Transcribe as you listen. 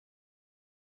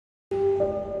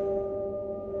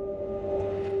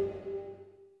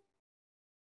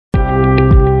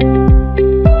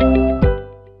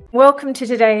Welcome to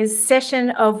today's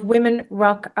session of Women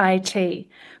Rock IT.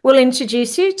 We'll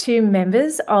introduce you to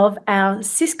members of our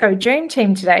Cisco Dream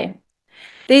Team today.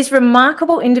 These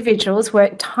remarkable individuals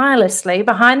work tirelessly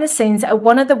behind the scenes at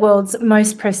one of the world's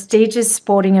most prestigious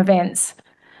sporting events.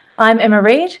 I'm Emma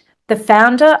Reid, the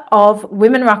founder of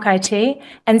Women Rock IT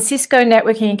and Cisco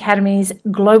Networking Academy's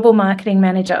Global Marketing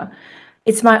Manager.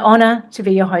 It's my honour to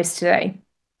be your host today.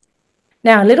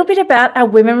 Now, a little bit about our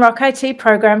Women Rock IT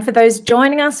program for those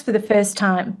joining us for the first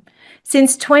time.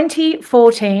 Since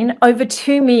 2014, over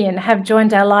 2 million have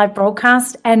joined our live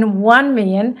broadcast and 1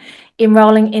 million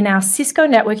enrolling in our Cisco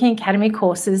Networking Academy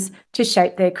courses to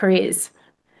shape their careers.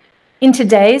 In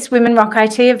today's Women Rock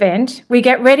IT event, we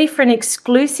get ready for an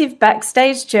exclusive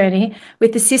backstage journey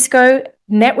with the Cisco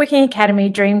Networking Academy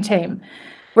Dream Team.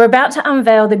 We're about to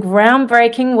unveil the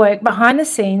groundbreaking work behind the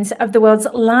scenes of the world's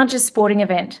largest sporting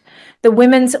event, the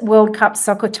Women's World Cup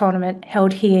soccer tournament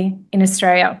held here in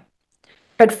Australia.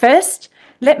 But first,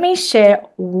 let me share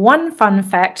one fun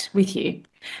fact with you.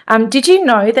 Did you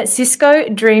know that Cisco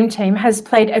Dream Team has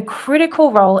played a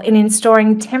critical role in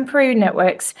installing temporary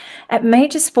networks at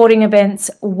major sporting events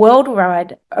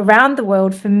worldwide around the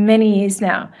world for many years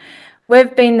now?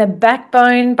 We've been the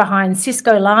backbone behind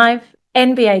Cisco Live,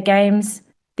 NBA games,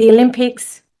 the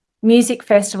Olympics, music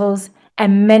festivals,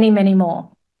 and many, many more.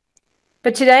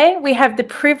 But today we have the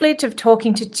privilege of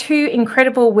talking to two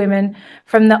incredible women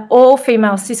from the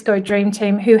all-female Cisco Dream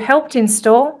Team who helped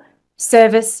install,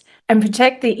 service, and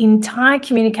protect the entire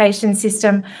communication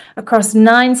system across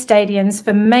 9 stadiums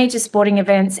for major sporting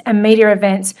events and media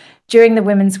events during the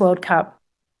Women's World Cup.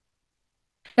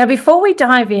 Now, before we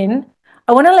dive in,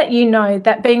 I want to let you know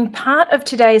that being part of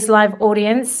today's live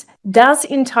audience does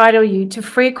entitle you to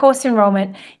free course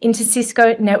enrolment into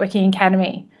Cisco Networking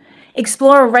Academy.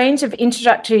 Explore a range of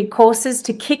introductory courses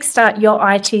to kickstart your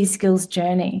IT skills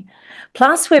journey.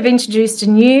 Plus, we've introduced a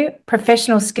new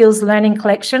professional skills learning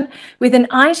collection with an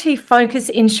IT focus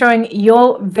ensuring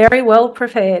you're very well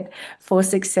prepared for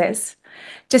success.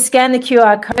 Just scan the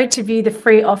QR code to view the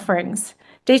free offerings.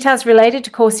 Details related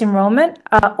to course enrolment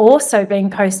are also being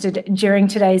posted during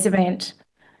today's event.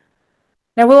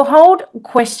 Now, we'll hold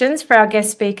questions for our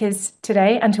guest speakers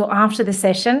today until after the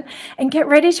session, and get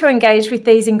ready to engage with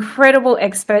these incredible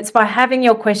experts by having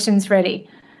your questions ready.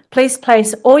 Please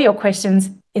place all your questions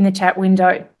in the chat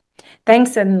window.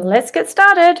 Thanks, and let's get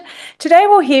started. Today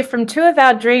we'll hear from 2 of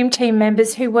our Dream Team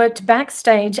members who worked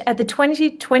backstage at the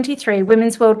 2023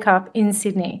 Women's World Cup in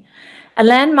Sydney, a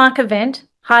landmark event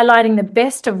highlighting the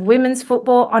best of women's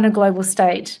football on a global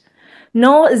stage.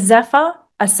 Noor Zafar,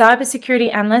 a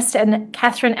cybersecurity analyst, and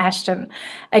Catherine Ashton,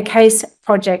 a case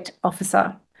project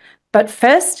officer. But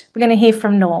first, we're going to hear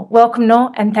from Noor. Welcome,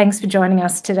 Noor, and thanks for joining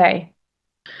us today.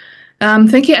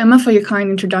 Thank you, Emma, for your kind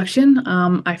introduction.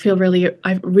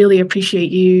 I really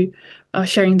appreciate you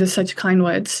sharing such kind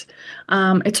words.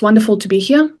 It's wonderful to be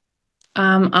here.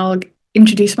 I'll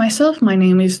introduce myself. My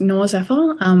name is Noor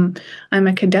Zafar. I'm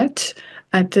a cadet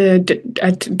at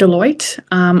Deloitte.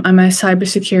 I'm a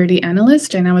cybersecurity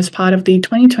analyst, and I was part of the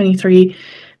 2023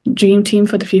 Dream Team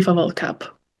for the FIFA World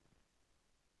Cup.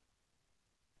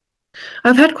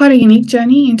 I've had quite a unique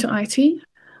journey into IT.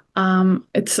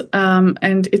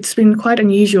 It's been quite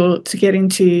unusual to get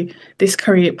into this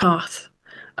career path.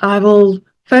 I will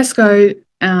first go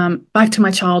back to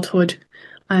my childhood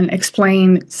and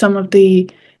explain some of the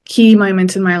key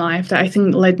moments in my life that I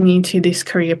think led me to this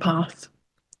career path.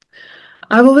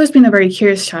 I've always been a very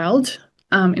curious child.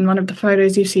 In one of the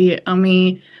photos you see on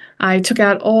me, I took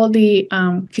out all the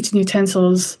kitchen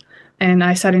utensils and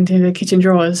I sat into the kitchen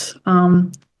drawers.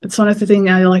 It's one of the things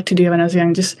I liked to do when I was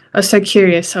young. I was so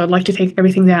curious, so I'd like to take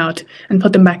everything out and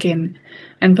put them back in.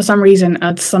 And for some reason,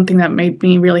 it's something that made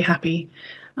me really happy.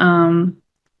 And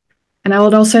I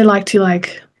would also like to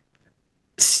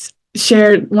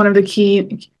share one of the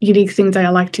key unique things that I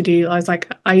like to do.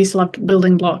 I used to love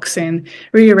building blocks and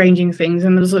rearranging things,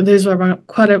 and those were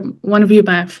one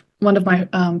of my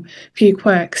few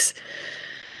quirks.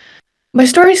 My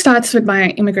story starts with my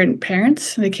immigrant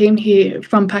parents. They came here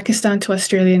from Pakistan to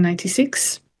Australia in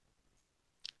 '96,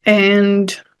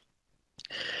 and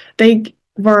they gave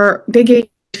me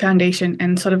foundation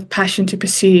and sort of passion to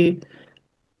pursue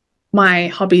my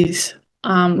hobbies,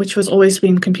 which was always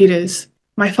been computers.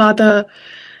 My father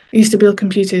used to build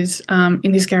computers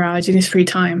in his garage in his free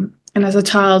time. And as a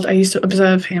child, I used to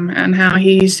observe him and how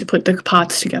he used to put the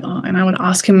parts together. And I would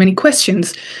ask him many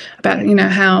questions about,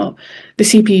 how the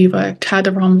CPU worked, how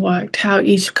the ROM worked, how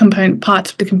each component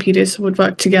parts of the computers would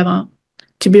work together.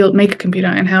 to make a computer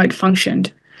and how it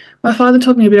functioned. My father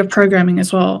taught me a bit of programming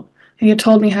as well. And he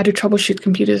told me how to troubleshoot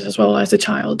computers as well as a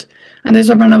child. And those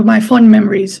are one of my fond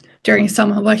memories during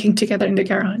summer, working together in the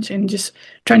garage and just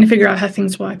trying to figure out how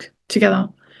things work together.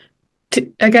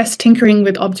 I guess tinkering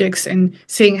with objects and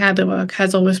seeing how they work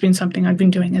has always been something I've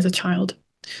been doing as a child.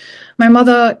 My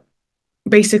mother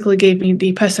basically gave me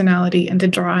the personality and the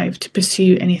drive to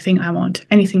pursue anything I want,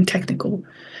 anything technical.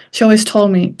 She always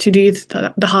told me to do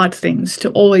the hard things, to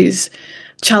always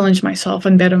challenge myself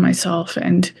and better myself,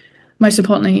 and most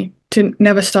importantly, to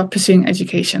never stop pursuing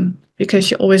education, because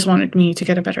she always wanted me to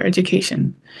get a better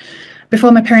education.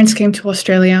 Before my parents came to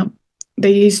Australia,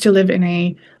 they used to live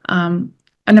in an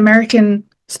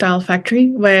American-style factory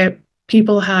where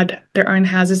people had their own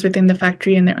houses within the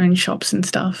factory and their own shops and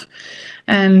stuff.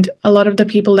 And a lot of the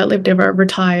people that lived there were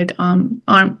retired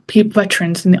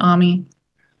veterans in the army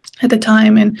at the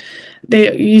time, and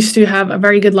they used to have a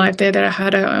very good life there. They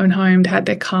had their own home, they had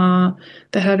their car,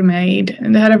 they had a maid,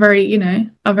 and they had a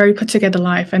very put together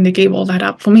life, and they gave all that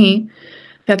up for me.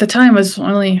 At the time, I was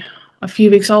only a few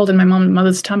weeks old in my mom and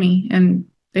mother's tummy, and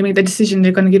they made the decision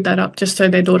they're going to give that up just so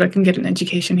their daughter can get an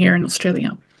education here in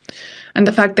Australia. And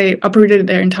the fact they uprooted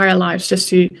their entire lives just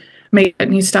to make a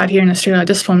new start here in Australia,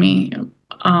 just for me,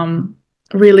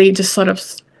 really just sort of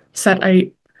set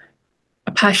a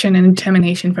passion and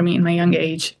determination for me in my young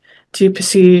age to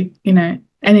pursue,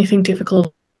 anything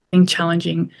difficult, anything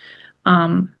challenging,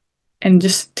 and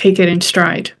just take it in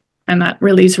stride. And that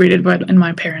really is rooted in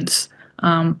my parents'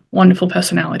 wonderful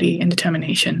personality and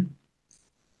determination.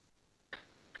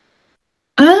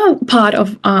 Another part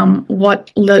of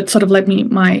what sort of led me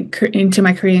into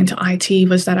my career into IT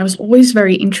was that I was always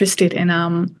very interested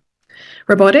in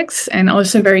robotics, and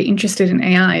also very interested in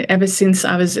AI ever since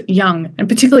I was young, and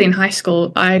particularly in high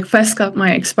school. I first got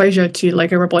my exposure to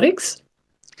Lego robotics.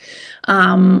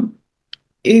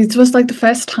 It was like the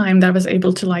first time that I was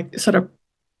able to sort of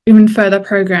even further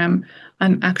program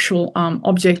an actual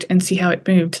object and see how it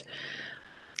moved.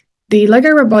 The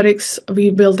Lego robotics, we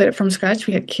built it from scratch.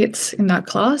 We had kits in that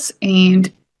class,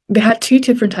 and they had two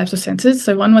different types of sensors.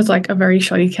 So one was like a very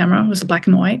shoddy camera, it was black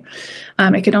and white.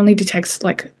 It could only detect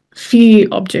few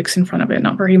objects in front of it,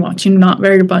 not very much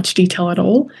detail at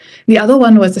all. The other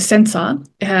one was a sensor.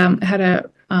 It had a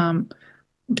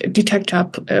detector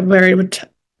where it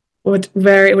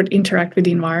would interact with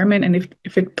the environment, and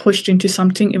if it pushed into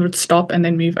something, it would stop and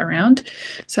then move around.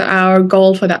 So our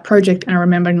goal for that project, and I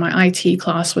remember in my IT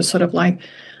class, was sort of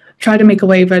try to make a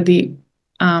way where the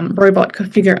robot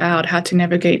could figure out how to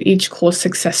navigate each course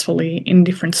successfully in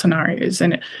different scenarios,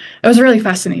 and it was really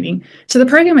fascinating. So the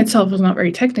program itself was not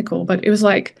very technical, but it was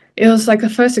like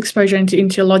the first exposure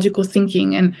into logical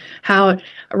thinking and how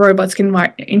robots can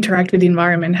interact with the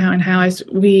environment, how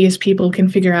we as people can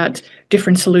figure out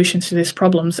different solutions to these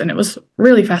problems. And it was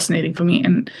really fascinating for me,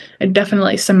 and it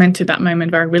definitely cemented that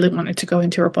moment where I really wanted to go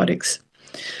into robotics.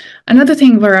 Another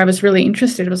thing where I was really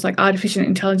interested was artificial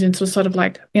intelligence was sort of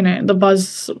the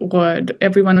buzzword.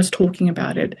 Everyone was talking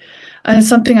about it. And it's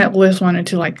something I always wanted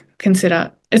to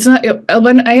consider.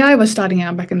 When AI was starting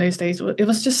out back in those days, it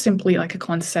was just simply a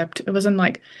concept. It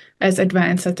wasn't as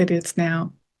advanced as it is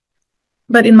now.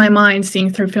 But in my mind, seeing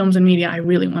through films and media, I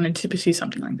really wanted to pursue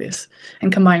something like this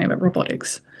and combine it with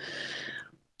robotics.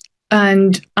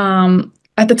 And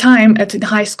at the time, at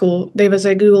high school, there was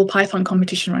a Google Python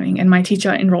competition running, and my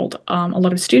teacher enrolled a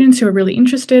lot of students who were really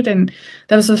interested. And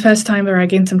that was the first time where I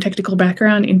gained some technical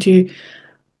background into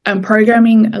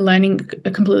programming, learning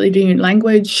a completely new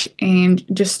language, and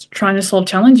just trying to solve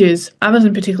challenges. I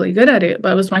wasn't particularly good at it,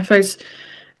 but it was my first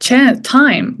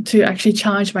time to actually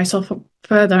challenge myself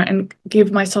further and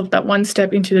give myself that one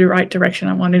step into the right direction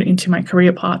I wanted into my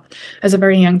career path as a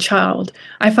very young child.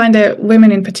 I find that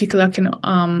women in particular can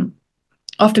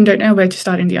often don't know where to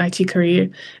start in the IT career.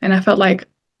 And I felt like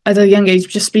at a young age,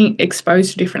 just being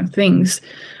exposed to different things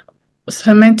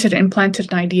cemented and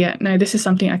planted an idea. No, this is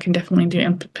something I can definitely do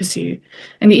and pursue.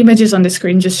 And the images on the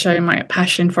screen just show my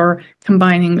passion for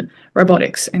combining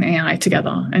robotics and AI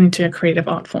together and into a creative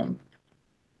art form.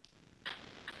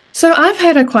 So I've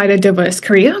had quite a diverse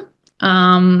career.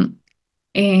 And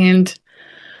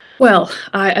well,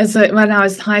 when I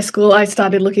was in high school, I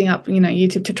started looking up,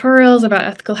 YouTube tutorials about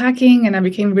ethical hacking, and I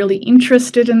became really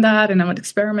interested in that. And I would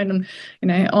experiment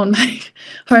on my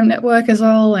home network as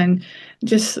well, and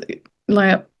just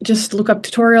look up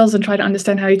tutorials and try to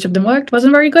understand how each of them worked.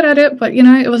 Wasn't very good at it, but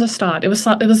it was a start. It was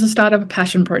the start of a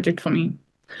passion project for me.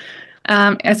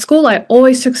 At school, I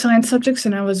always took science subjects,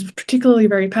 and I was particularly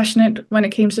very passionate when it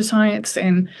came to science.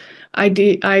 And I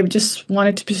just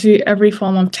wanted to pursue every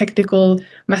form of technical,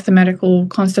 mathematical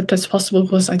concept as possible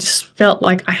because I just felt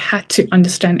like I had to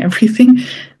understand everything.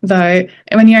 Though,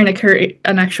 when you're in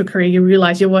an actual career, you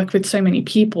realize you work with so many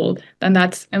people, and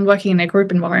working in a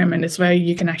group environment is where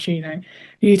you can actually,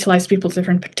 utilize people's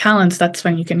different talents. That's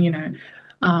when you can,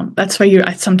 that's where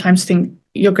I sometimes think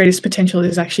your greatest potential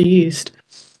is actually used.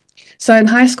 So in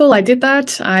high school, I did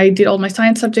that. I did all my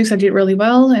science subjects. I did really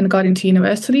well and got into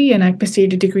university, and I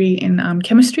pursued a degree in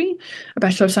chemistry, a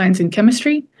Bachelor of Science in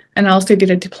Chemistry. And I also did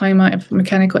a diploma of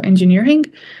mechanical engineering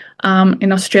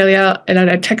in Australia at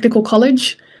a technical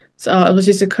college. So it was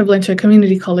just equivalent to a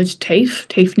community college,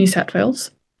 TAFE, New South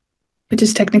Wales, which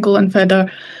is technical and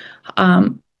further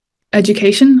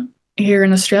education here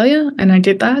in Australia. And I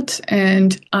did that,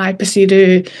 and I pursued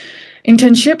a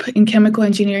internship in chemical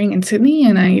engineering in Sydney,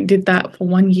 and I did that for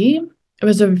 1 year. It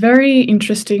was a very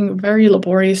interesting, very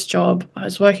laborious job. I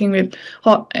was working with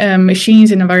hot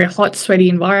machines in a very hot, sweaty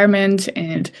environment,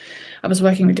 and I was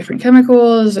working with different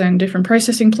chemicals and different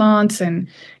processing plants. And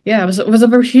yeah, it was a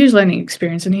very huge learning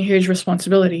experience and a huge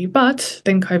responsibility. But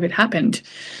then COVID happened.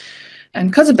 And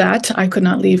because of that, I could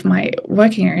not leave my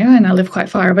working area, and I live quite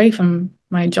far away from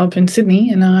my job in Sydney,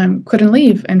 and I couldn't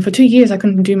leave. And for 2 years, I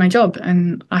couldn't do my job,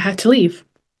 and I had to leave.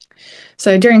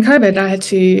 So during COVID, I had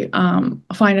to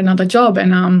find another job.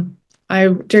 And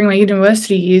during my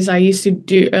university years, I used to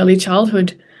do early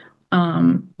childhood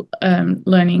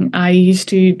learning. I used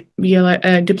to be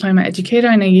a diploma educator,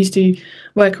 and I used to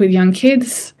work with young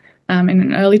kids in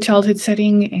an early childhood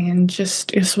setting, and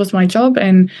this was my job.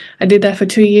 And I did that for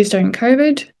 2 years during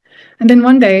COVID. And then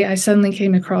one day I suddenly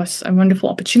came across a wonderful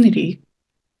opportunity.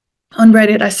 On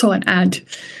Reddit, I saw an ad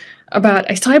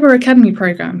about a cyber academy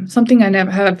program, something I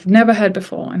never heard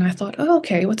before. And I thought, oh,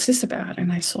 okay, what's this about? And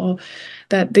I saw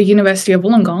that the University of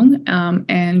Wollongong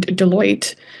and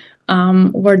Deloitte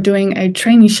were doing a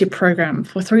traineeship program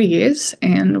for 3 years,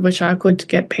 and which I could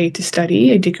get paid to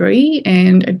study a degree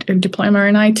and a diploma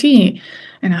in IT.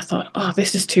 And I thought, oh,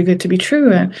 this is too good to be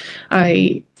true. And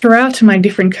throughout my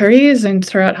different careers and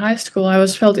throughout high school, I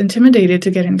felt intimidated to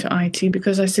get into IT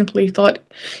because I simply thought,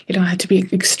 I had to be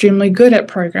extremely good at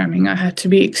programming. I had to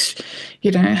be,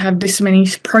 have this many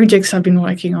projects I've been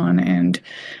working on and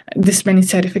this many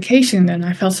certifications. And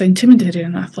I felt so intimidated.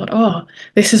 And I thought, oh,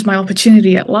 this is my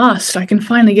opportunity at last. I can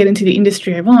finally get into the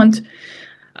industry I want.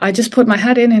 I just put my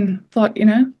hat in and thought,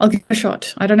 I'll give it a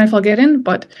shot. I don't know if I'll get in,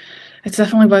 but it's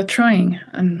definitely worth trying.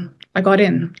 And I got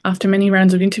in. After many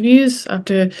rounds of interviews,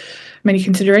 after many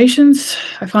considerations,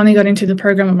 I finally got into the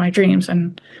program of my dreams,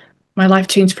 and my life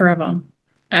changed forever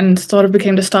and sort of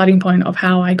became the starting point of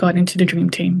how I got into the Dream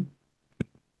Team.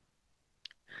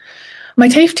 My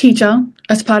TAFE teacher,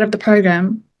 as part of the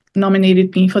program,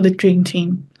 nominated me for the Dream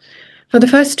Team. For the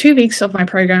first 2 weeks of my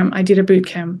program, I did a boot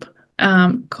camp,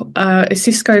 a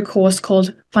Cisco course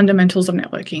called Fundamentals of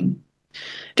Networking.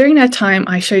 During that time,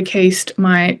 I showcased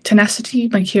my tenacity,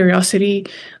 my curiosity,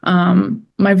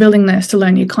 my willingness to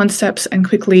learn new concepts and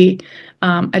quickly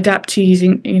adapt to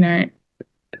using,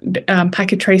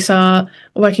 packet tracer,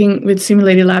 working with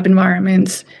simulated lab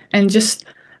environments, and just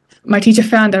my teacher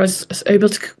found that I was able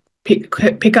to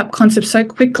pick up concepts so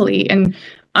quickly and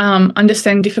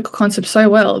understand difficult concepts so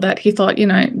well that he thought,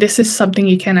 this is something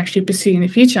you can actually pursue in the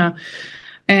future.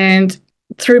 And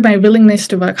through my willingness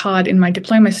to work hard in my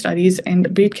diploma studies and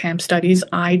bootcamp studies,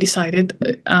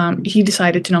 he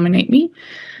decided to nominate me.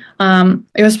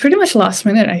 It was pretty much last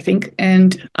minute, I think,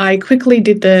 and I quickly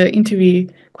did the interview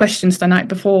questions the night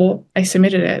before I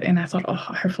submitted it, and I thought, oh,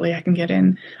 hopefully I can get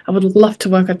in. I would love to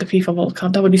work at the FIFA World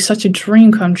Cup. That would be such a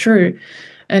dream come true.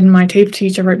 And my TAFE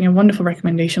teacher wrote me a wonderful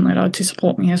recommendation letter to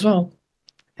support me as well,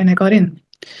 and I got in.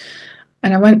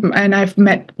 And I went, and I've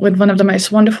met with one of the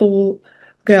most wonderful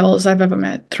girls I've ever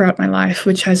met throughout my life,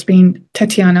 which has been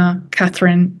Tatiana,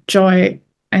 Catherine, Joy,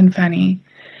 and Fanny.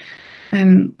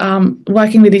 And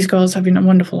working with these girls have been a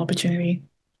wonderful opportunity.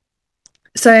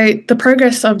 So the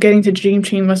progress of getting to Dream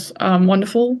Team was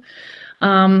wonderful.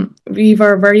 We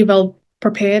were very well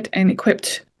prepared and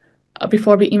equipped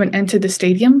before we even entered the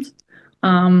stadium.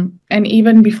 And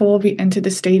even before we entered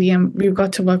the stadium, we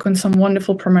got to work on some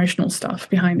wonderful promotional stuff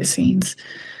behind the scenes.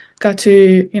 Got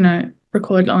to,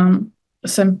 record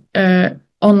some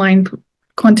online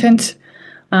content.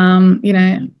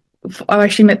 I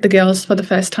actually met the girls for the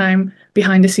first time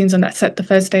behind the scenes on that set the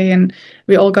first day, and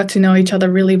we all got to know each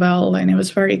other really well, and it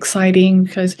was very exciting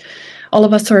because all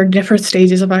of us were at different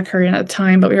stages of our career at the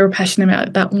time, but we were passionate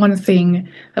about that one thing.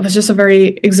 It was just a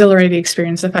very exhilarating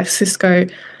experience. The fact Cisco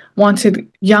wanted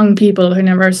young people who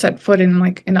never set foot in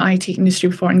like in the IT industry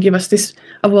before and give us this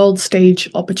a world stage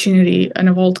opportunity and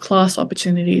a world class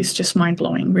opportunity is just mind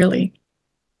blowing, really.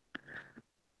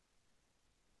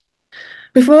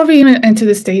 Before we even entered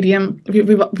the stadium,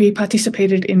 we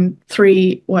participated in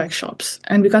 3 workshops,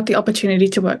 and we got the opportunity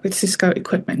to work with Cisco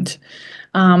equipment.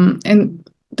 And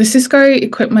the Cisco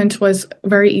equipment was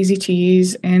very easy to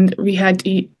use, and we had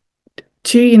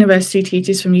 2 university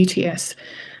teachers from UTS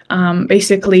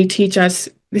basically teach us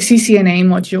the CCNA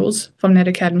modules from Net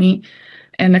Academy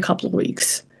in a couple of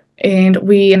weeks. And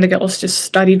we and the girls just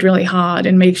studied really hard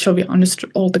and made sure we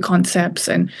understood all the concepts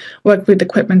and worked with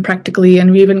equipment practically. And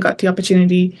we even got the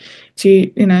opportunity to,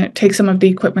 take some of the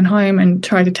equipment home and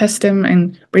try to test them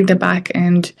and bring them back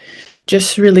and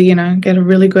just really, get a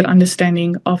really good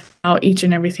understanding of how each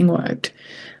and everything worked.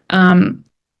 And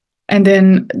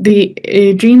then the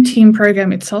Dream Team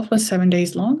program itself was 7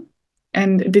 days long,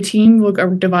 and the team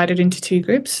were divided into 2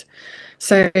 groups.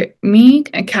 So me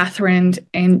and Catherine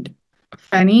and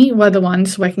Fanny were the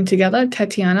ones working together.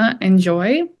 Tatiana and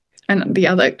Joy, and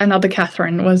another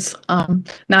Catherine was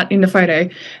not in the photo,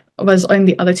 was on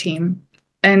the other team.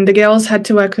 And the girls had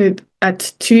to work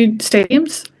at 2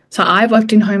 stadiums. So I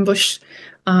worked in Homebush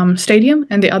Stadium,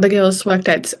 and the other girls worked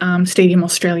at Stadium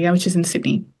Australia, which is in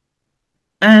Sydney.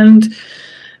 And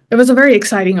it was a very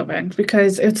exciting event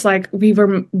because it's like we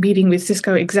were meeting with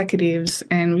Cisco executives,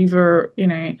 and we were,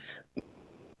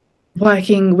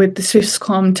 working with the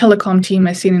Swisscom telecom team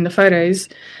as seen in the photos,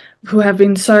 who have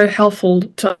been so helpful,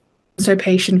 so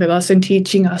patient with us and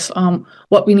teaching us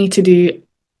what we need to do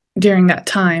during that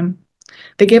time.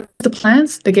 They gave us the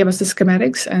plans, they gave us the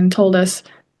schematics, and told us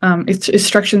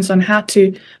instructions on how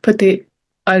to put do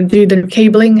the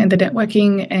cabling and the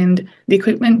networking and the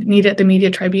equipment needed at the media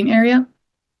tribune area,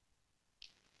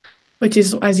 which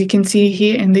is, as you can see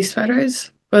here in these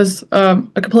photos, was a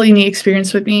completely new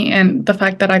experience with me, and the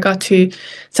fact that I got to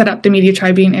set up the media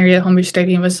tribune area at Homebush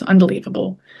Stadium was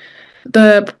unbelievable.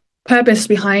 The purpose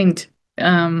behind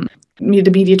the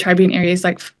media tribune area is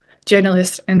like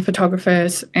journalists and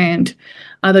photographers and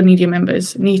other media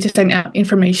members need to send out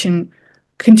information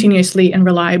continuously and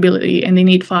reliability, and they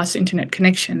need fast internet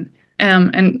connection.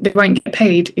 And they won't get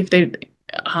paid if they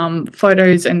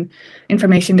photos and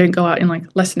information don't go out in like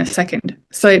less than a second.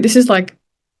 So this is like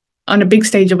on a big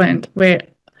stage event where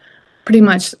pretty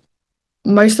much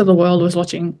most of the world was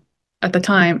watching at the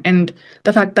time, and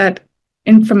the fact that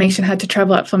information had to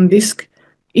travel out from this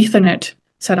Ethernet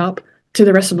setup to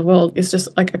the rest of the world is just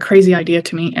like a crazy idea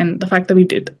to me, and the fact that we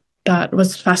did that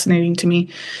was fascinating to me.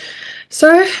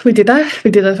 So we did that for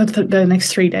the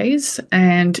next 3 days,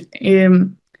 and it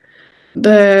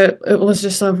was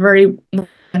just a very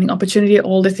learning opportunity.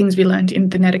 All the things we learned in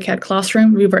the NetAcad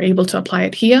classroom, we were able to apply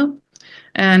it here.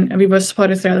 And we were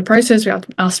supported throughout the process. We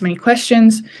asked many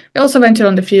questions. We also went out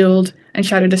on the field and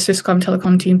shadowed the Swisscom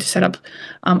telecom team to set up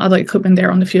other equipment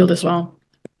there on the field as well.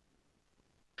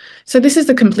 So this is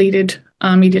the completed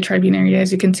media tribune area.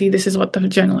 As you can see, this is what the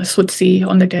journalists would see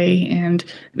on the day, and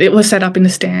it was set up in the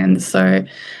stands. So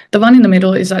the one in the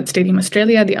middle is at Stadium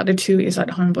Australia. The other 2 is at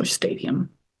Homebush Stadium.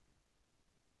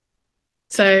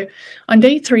 So on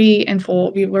day 3 and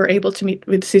 4, we were able to meet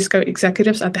with Cisco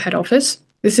executives at the head office.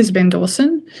 This is Ben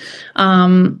Dawson.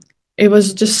 It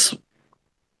was just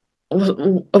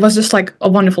like a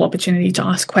wonderful opportunity to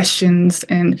ask questions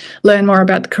and learn more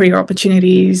about the career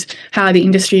opportunities, how the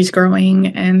industry is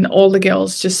growing, and all the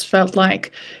girls just felt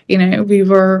like, we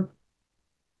were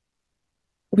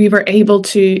able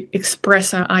to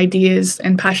express our ideas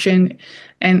and passion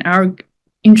and our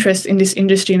interest in this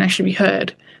industry and actually be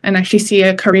heard and actually see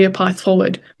a career path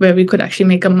forward where we could actually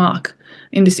make a mark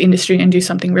in this industry and do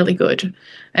something really good.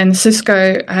 And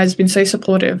Cisco has been so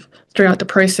supportive throughout the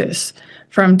process,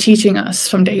 from teaching us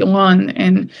from day 1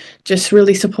 and just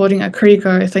really supporting our career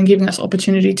growth and giving us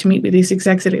opportunity to meet with these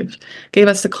executives, gave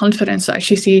us the confidence to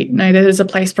actually see, there is a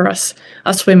place for us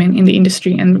women in the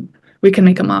industry, and we can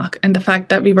make a mark. And the fact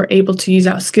that we were able to use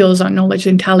our skills, our knowledge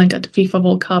and talent at the FIFA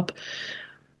World Cup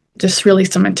just really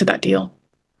cemented that deal.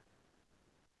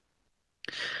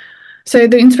 So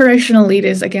the inspirational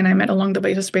leaders, again, I met along the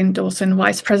way was Ben Dawson,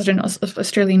 Vice President of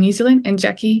Australia and New Zealand, and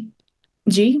Jackie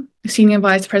G, Senior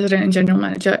Vice President and General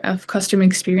Manager of Customer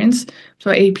Experience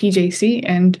for APJC.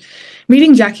 And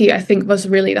meeting Jackie, I think, was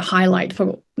really the highlight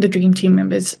for the Dream Team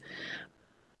members.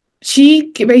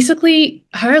 She basically,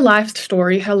 her life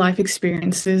story, her life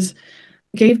experiences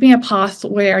gave me a path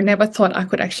where I never thought I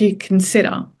could actually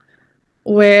consider,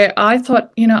 where I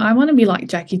thought, I want to be like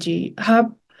Jackie G.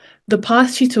 The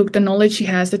path she took, the knowledge she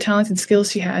has, the talents and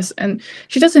skills she has, and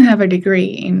she doesn't have a degree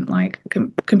in like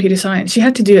computer science. She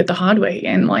had to do it the hard way,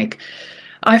 and like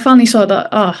I finally saw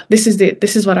that, this is it.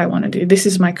 This is what I want to do. This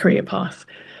is my career path.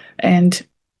 And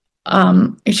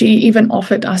she even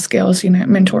offered us girls,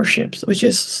 mentorships, which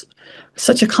is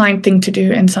such a kind thing to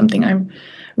do and something I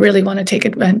really want to take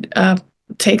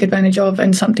advantage of,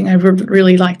 and something I would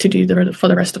really like to do for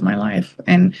the rest of my life.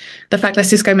 And the fact that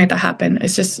Cisco made that happen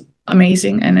is just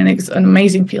amazing, and an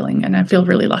amazing feeling. And I feel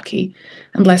really lucky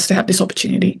and blessed to have this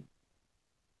opportunity.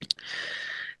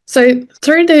 So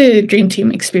through the Dream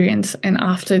Team experience, and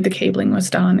after the cabling was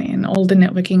done and all the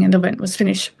networking and the event was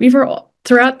finished,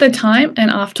 throughout the time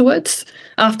and afterwards,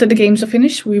 after the games were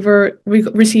finished, we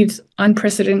received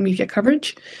unprecedented media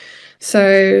coverage.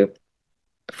 So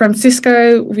from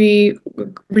Cisco, we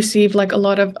received like a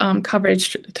lot of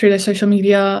coverage through the social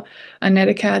media and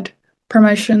Netacad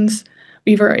promotions.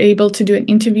 We were able to do an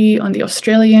interview on the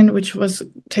Australian, which was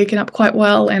taken up quite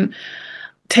well. And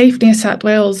TAFE New South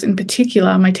Wales in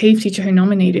particular, my TAFE teacher who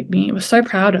nominated me, was so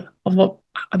proud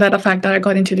about the fact that I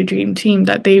got into the Dream Team,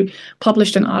 that they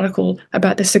published an article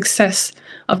about the success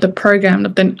of the program,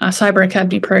 of the Cyber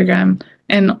Academy program,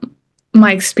 and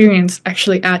my experience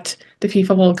actually at the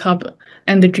FIFA World Cup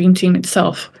and the Dream Team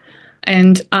itself.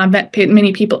 And I met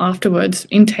many people afterwards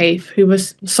in TAFE who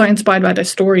was so inspired by their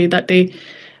story that they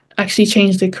actually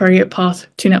changed their career path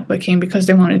to networking because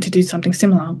they wanted to do something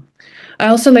similar. I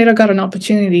also later got an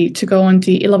opportunity to go on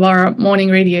the Illawarra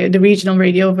morning radio, the regional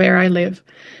radio where I live,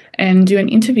 and do an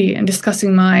interview and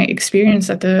discussing my experience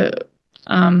at in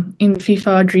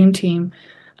FIFA Dream Team,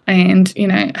 and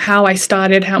how I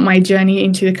started, how my journey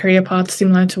into the career path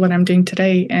similar to what I'm doing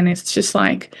today. And it's just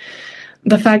like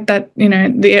the fact that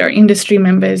their industry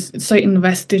members so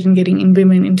invested in getting in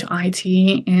women into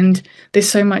IT, and there's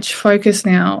so much focus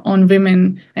now on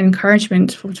women and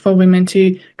encouragement for women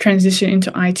to transition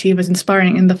into IT was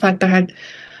inspiring. And the fact that I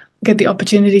get the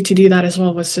opportunity to do that as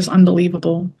well was just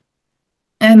unbelievable.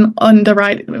 And on the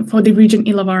right, for the Region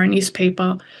Illawarra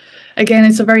newspaper, again,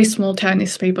 it's a very small town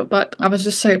newspaper, but I was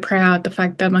just so proud, the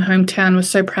fact that my hometown was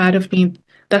so proud of me,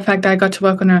 the fact that I got to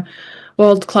work on a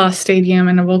world-class stadium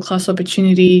and a world-class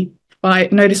opportunity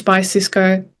noticed by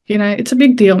Cisco. It's a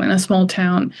big deal in a small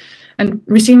town. And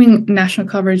receiving national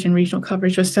coverage and regional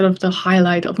coverage was sort of the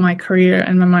highlight of my career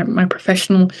and my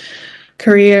professional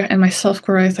career and my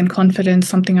self-growth and confidence,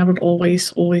 something I would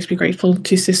always be grateful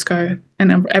to Cisco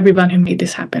and everyone who made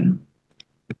this happen.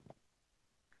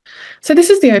 So this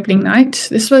is the opening night.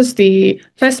 This was the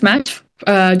first match,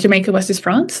 Jamaica versus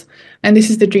France. And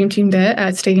this is the Dream Team there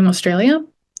at Stadium Australia.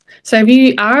 So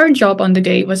our job on the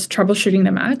day was troubleshooting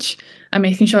the match and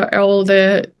making sure all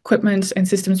the equipment and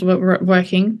systems were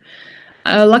working.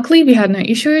 Luckily, we had no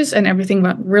issues and everything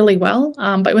went really well,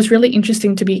 but it was really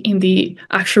interesting to be in the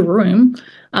actual room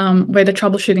where the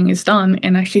troubleshooting is done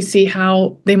and actually see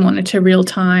how they monitor real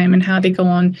time and how they go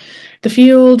on the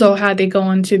field or how they go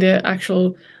on to the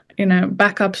actual,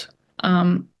 backup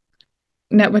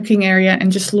networking area, and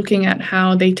just looking at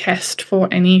how they test for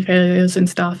any failures and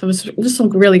stuff. It was just a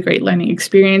really great learning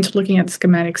experience, looking at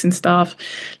schematics and stuff,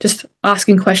 just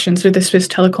asking questions with the Swiss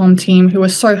Telecom team who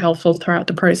was so helpful throughout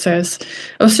the process.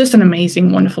 It was just an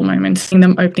amazing, wonderful moment, seeing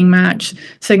them opening match,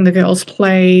 seeing the girls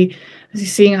play,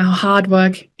 seeing our hard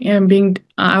work being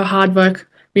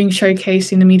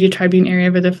showcased in the media tribune area,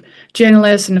 where the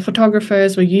journalists and the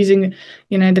photographers were using,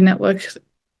 the network,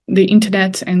 the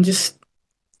internet, and just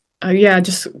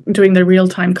doing the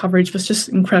real-time coverage was just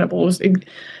incredible. It was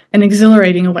an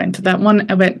exhilarating event. That one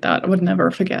event that I would never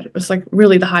forget. It was like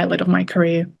really the highlight of my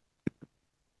career.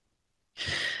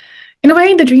 In a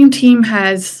way, the Dream Team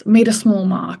has made a small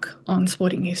mark on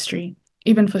sporting history,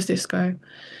 even for Cisco.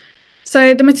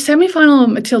 So the semi-final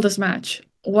Matildas match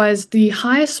was the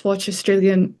highest watched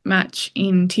Australian match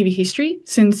in TV history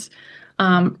since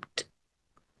TV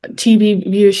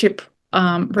viewership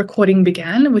recording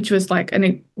began, which was like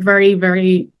a very,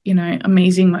 very,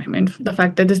 amazing moment. The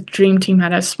fact that this Dream Team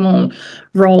had a small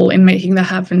role in making that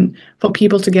happen for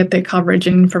people to get their coverage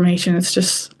and information, it's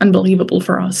just unbelievable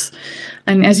for us.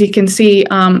 And as you can see,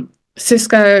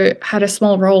 Cisco had a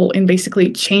small role in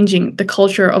basically changing the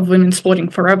culture of women's sporting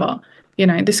forever.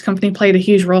 This company played a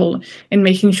huge role in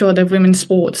making sure that women's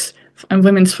sports and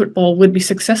women's football would be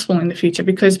successful in the future,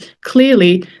 because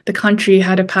clearly the country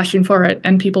had a passion for it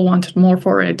and people wanted more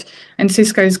for it. And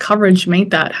Cisco's coverage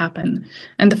made that happen.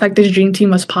 And the fact that the Dream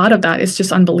Team was part of that is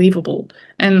just unbelievable.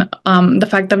 And the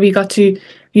fact that we got to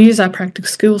use our practical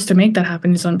skills to make that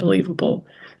happen is unbelievable.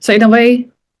 So in a way,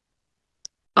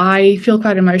 I feel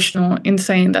quite emotional in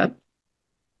saying that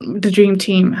the Dream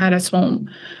Team had a small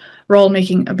role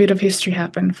making a bit of history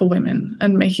happen for women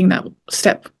and making that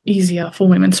step easier for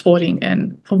women sporting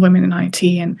and for women in IT.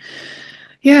 And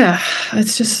Yeah,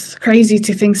 it's just crazy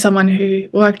to think someone who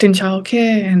worked in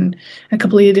childcare and a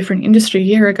completely different industry a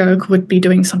year ago would be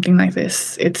doing something like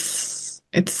this.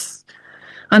 It's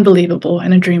unbelievable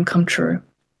and a dream come true.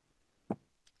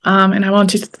 And I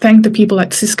want to thank the people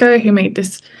at Cisco who made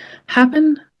this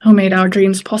happen, who made our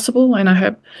dreams possible. And I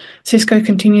hope Cisco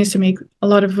continues to make a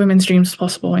lot of women's dreams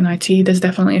possible in IT. There's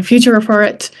definitely a future for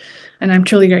it, and I'm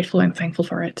truly grateful and thankful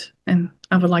for it. And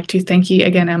I would like to thank you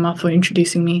again, Emma, for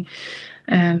introducing me.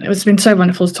 And it's been so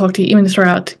wonderful to talk to you, even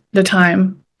throughout the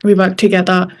time we worked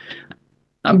together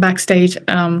backstage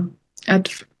at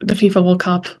the FIFA World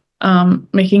Cup,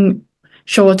 making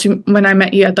sure to, when I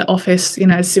met you at the office, you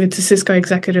know, with the Cisco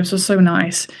executives, was so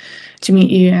nice to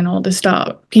meet you and all the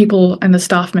staff people and the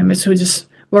staff members who just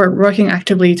were working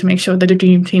actively to make sure that the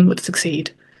dream team would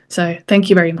succeed. So thank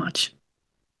you very much.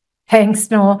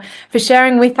 Thanks, Noor, for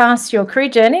sharing with us your career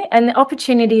journey and the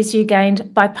opportunities you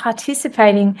gained by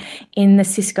participating in the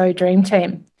Cisco Dream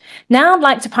Team. Now I'd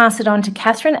like to pass it on to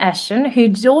Catherine Ashton,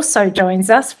 who also joins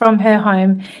us from her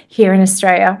home here in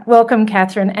Australia. Welcome,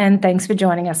 Catherine, and thanks for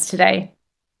joining us today.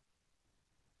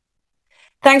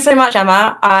 Thanks so much,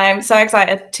 Emma. I'm so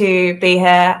excited to be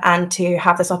here and to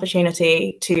have this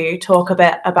opportunity to talk a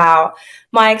bit about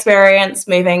my experience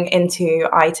moving into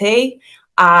IT,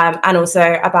 and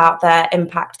also about the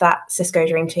impact that Cisco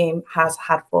Dream Team has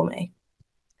had for me.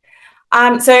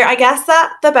 So I guess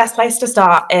that the best place to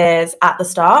start is at the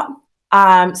start.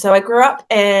 So I grew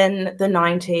up in the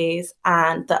 90s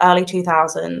and the early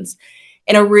 2000s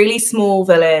in a really small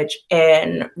village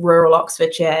in rural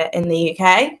Oxfordshire in the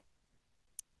UK.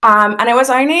 And it was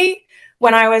only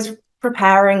when I was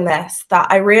preparing this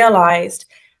that I realized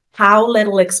how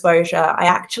little exposure I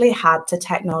actually had to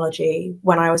technology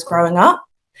when I was growing up.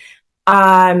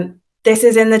 This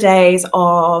is in the days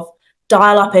of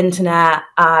dial-up internet,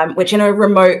 which in a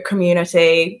remote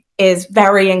community is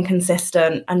very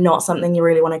inconsistent and not something you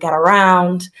really want to get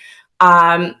around.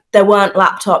 There weren't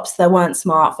laptops, there weren't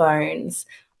smartphones.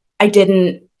 I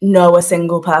didn't know a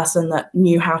single person that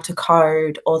knew how to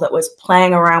code or that was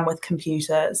playing around with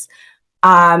computers.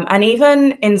 And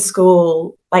even in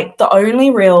school, like the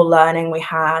only real learning we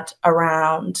had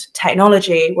around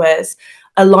technology was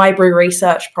a library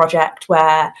research project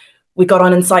where we got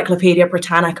on Encyclopedia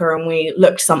Britannica and we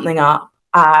looked something up.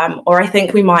 Or I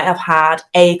think we might have had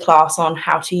a class on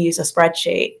how to use a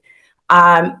spreadsheet.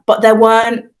 But there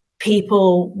weren't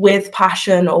people with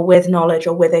passion or with knowledge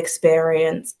or with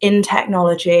experience in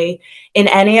technology in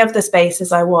any of the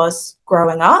spaces I was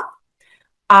growing up.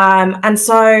 And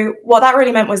so what that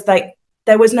really meant was like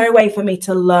there was no way for me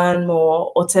to learn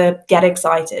more or to get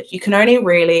excited. You can only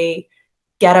really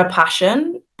get a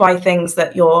passion by things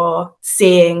that you're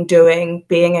seeing, doing,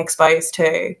 being exposed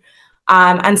to.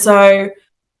 And so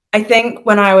I think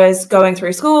when I was going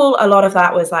through school, a lot of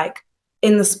that was like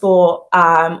in the sport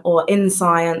or in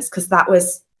science, because that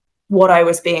was what I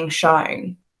was being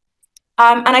shown.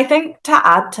 And I think to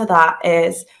add to that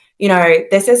is, you know,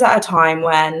 this is at a time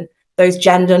when those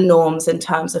gender norms in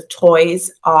terms of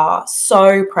toys are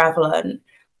so prevalent.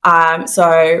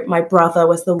 So my brother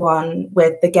was the one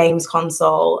with the games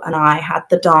console and I had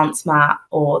the dance mat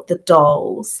or the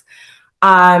dolls.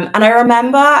 And I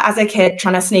remember as a kid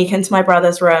trying to sneak into my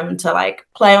brother's room to like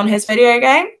play on his video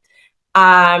game.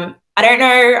 I don't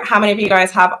know how many of you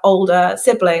guys have older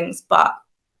siblings, but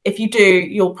if you do,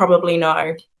 you'll probably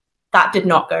know that did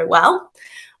not go well.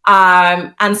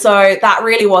 And so that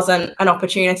really wasn't an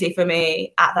opportunity for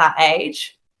me at that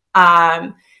age.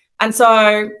 And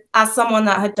so as someone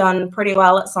that had done pretty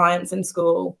well at science in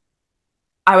school,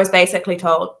 I was basically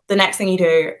told the next thing you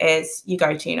do is you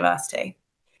go to university.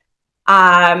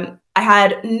 I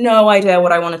had no idea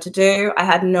what I wanted to do. I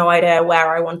had no idea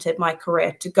where I wanted my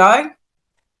career to go.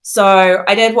 So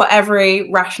I did what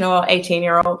every rational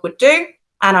 18-year-old would do.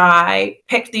 And I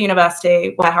picked the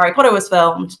university where Harry Potter was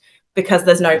filmed because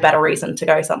there's no better reason to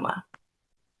go somewhere.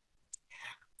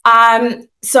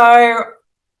 So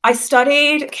I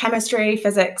studied chemistry,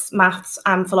 physics, maths,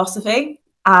 and philosophy.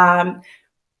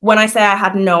 When I say I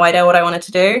had no idea what I wanted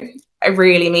to do, I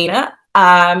really mean it.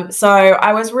 So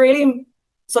I was really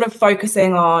sort of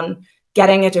focusing on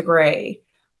getting a degree.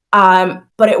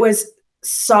 But it was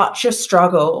such a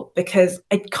struggle because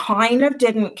I kind of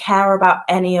didn't care about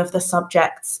any of the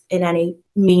subjects in any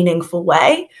meaningful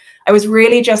way. I was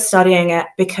really just studying it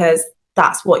because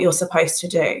that's what you're supposed to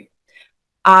do.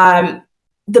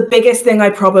 The biggest thing I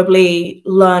probably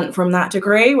learned from that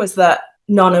degree was that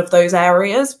none of those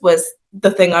areas was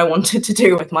the thing I wanted to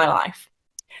do with my life.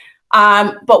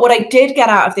 But what I did get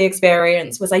out of the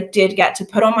experience was I did get to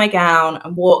put on my gown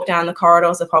and walk down the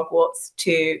corridors of Hogwarts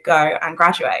to go and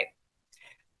graduate.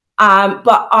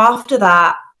 But after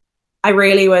that, I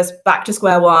really was back to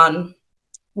square one.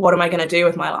 What am I going to do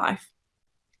with my life?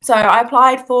 So I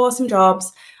applied for some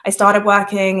jobs. I started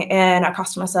working in a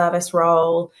customer service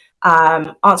role,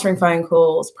 answering phone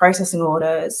calls, processing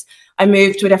orders. I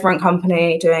moved to a different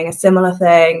company doing a similar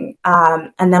thing.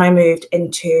 And then I moved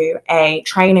into a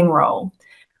training role.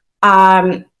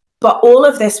 But all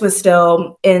of this was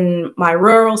still in my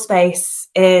rural space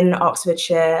in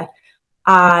Oxfordshire.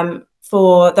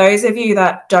 For those of you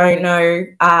that don't know,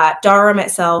 Durham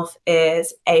itself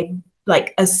is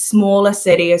as small a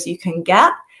city as you can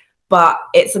get, but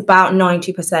it's about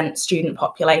 90% student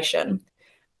population.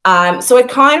 So I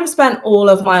kind of spent all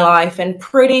of my life in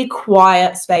pretty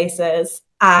quiet spaces,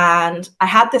 and I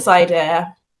had this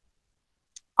idea: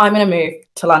 I'm going to move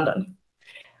to London.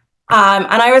 And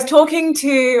I was talking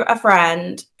to a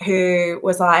friend who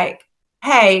was like,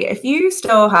 hey, if you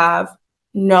still have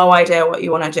no idea what you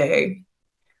want to do,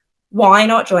 why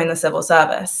not join the civil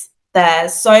service?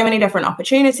 There's so many different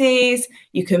opportunities.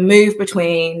 You can move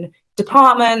between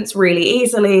departments really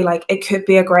easily. Like, it could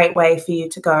be a great way for you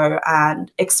to go and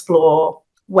explore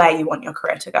where you want your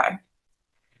career to go.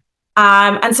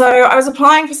 And so I was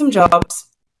applying for some jobs,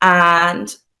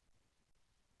 and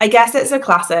I guess it's a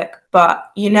classic,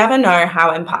 but you never know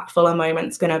how impactful a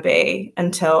moment's going to be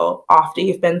until after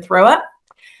you've been through it.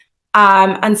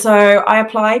 And so I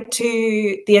applied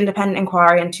to the Independent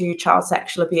Inquiry into Child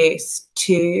Sexual Abuse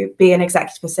to be an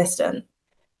executive assistant.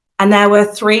 And there were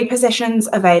 3 positions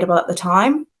available at the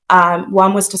time.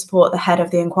 One was to support the head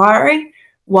of the inquiry,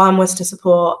 one was to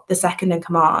support the second in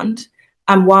command,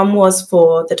 and one was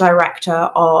for the director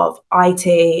of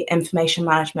IT, information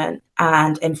management,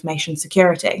 and information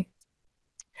security.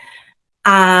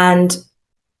 And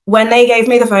when they gave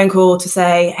me the phone call to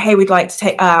say, hey, we'd like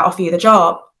to offer you the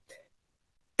job,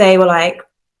 they were like,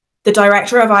 the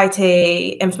director of IT,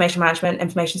 information management,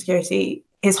 information security,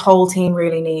 his whole team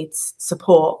really needs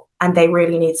support, and they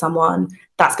really need someone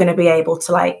that's going to be able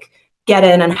to get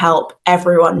in and help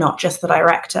everyone, not just the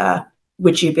director.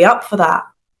 Would you be up for that?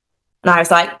 And I was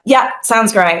like, yeah,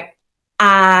 sounds great.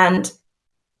 And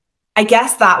I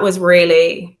guess that was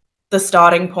really the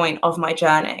starting point of my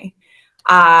journey.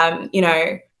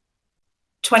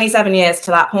 27 years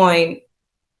to that point,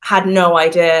 had no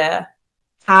idea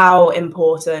how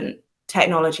important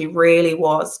technology really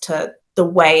was to the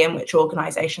way in which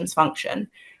organizations function.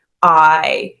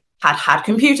 I had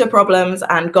computer problems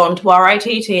and gone to our IT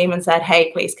team and said,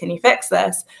 hey, please, can you fix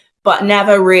this? But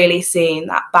never really seen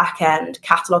that back end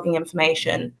cataloging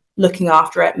information, looking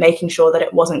after it, making sure that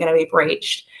it wasn't going to be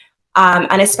breached.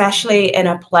 And especially in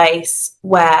a place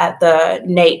where the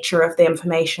nature of the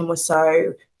information was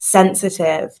so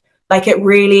sensitive, it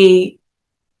really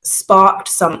sparked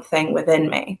something within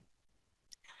me.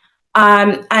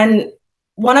 And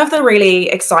one of the really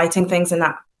exciting things in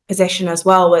that position as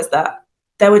well was that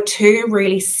there were 2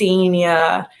 really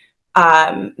senior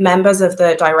members of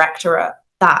the directorate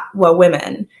that were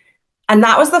women. And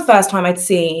that was the first time I'd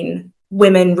seen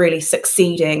women really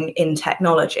succeeding in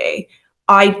technology.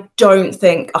 I don't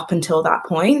think up until that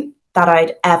point that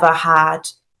I'd ever had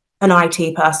an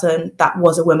IT person that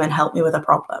was a woman help me with a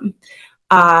problem.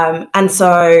 And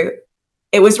so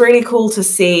it was really cool to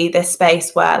see this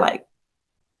space where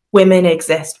women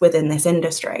exist within this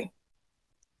industry.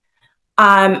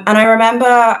 And I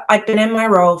remember I'd been in my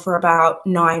role for about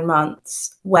 9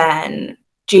 months when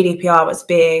GDPR was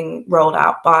being rolled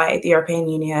out by the European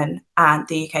Union and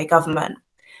the UK government.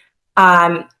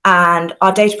 And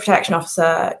our data protection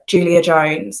officer, Julia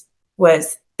Jones,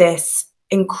 was this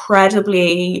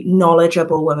incredibly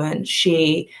knowledgeable woman.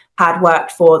 She had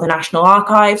worked for the National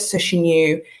Archives, so she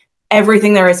knew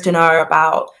everything there is to know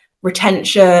about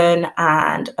retention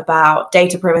and about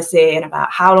data privacy and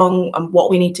about how long and what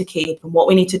we need to keep and what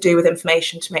we need to do with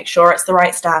information to make sure it's the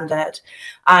right standard.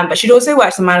 But she'd also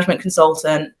worked as a management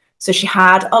consultant, so she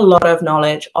had a lot of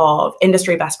knowledge of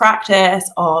industry best practice,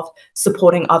 of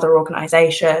supporting other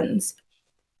organizations.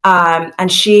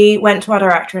 And she went to our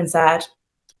director and said,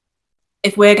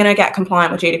 if we're going to get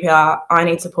compliant with GDPR, I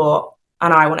need support,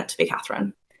 and I want it to be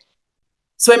Catherine.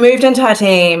 So I moved into her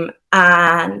team,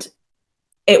 and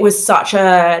it was such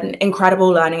an incredible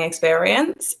learning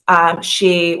experience.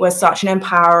 She was such an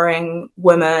empowering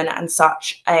woman and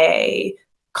such a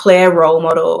clear role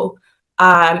model.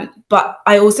 But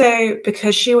I also,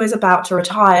 because she was about to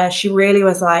retire, she really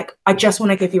was like, I just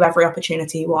want to give you every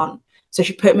opportunity you want. So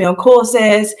she put me on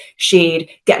courses, she'd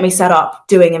get me set up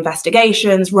doing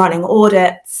investigations, running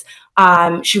audits.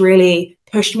 She really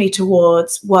pushed me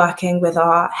towards working with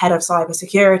our head of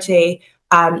cybersecurity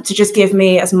to just give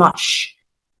me as much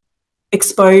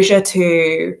exposure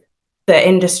to the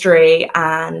industry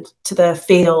and to the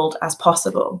field as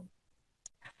possible.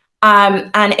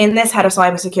 And in this head of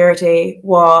cybersecurity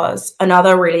was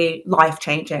another really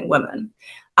life-changing woman.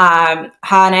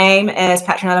 Her name is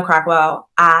Petronella Cragwell,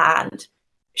 and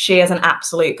she is an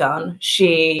absolute gun.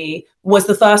 She was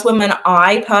the first woman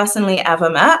I personally ever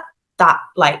met that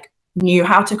like knew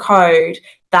how to code,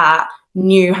 that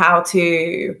knew how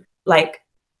to like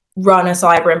run a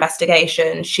cyber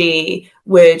investigation.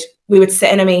 We would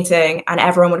sit in a meeting and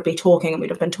everyone would be talking, and we'd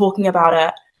have been talking about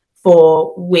it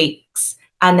for weeks.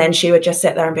 And then she would just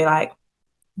sit there and be like,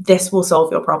 this will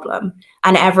solve your problem.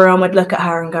 And everyone would look at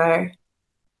her and go,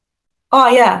 oh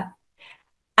yeah.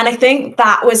 And I think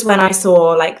that was when I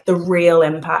saw like the real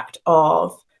impact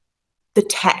of the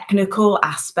technical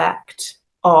aspect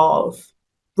of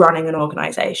running an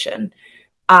organization.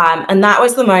 And that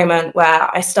was the moment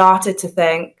where I started to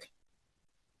think,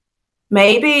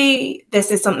 maybe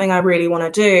this is something I really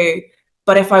want to do,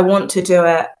 but if I want to do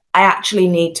it, I actually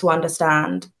need to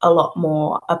understand a lot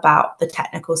more about the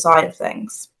technical side of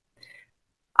things.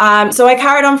 So I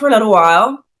carried on for a little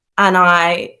while, and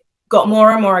I got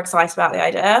more and more excited about the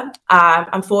idea.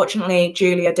 Unfortunately,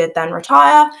 Julia did then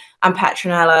retire, and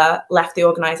Petronella left the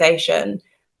organization.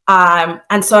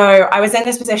 And so I was in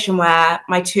this position where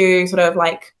my two sort of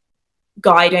like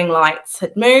guiding lights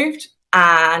had moved,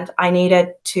 and I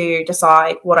needed to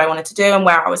decide what I wanted to do and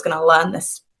where I was going to learn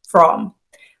this from.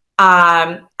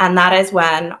 And that is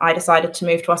when I decided to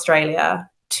move to Australia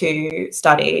to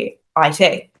study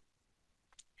IT.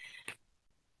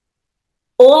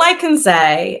 All I can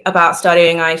say about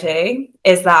studying IT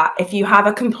is that if you have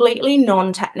a completely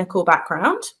non-technical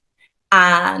background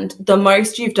and the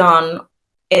most you've done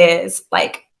is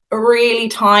like a really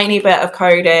tiny bit of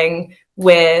coding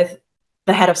with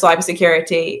the head of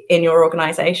cybersecurity in your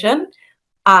organization,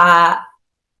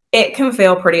 it can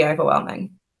feel pretty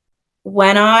overwhelming.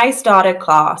 When I started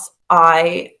class,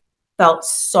 I felt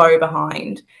so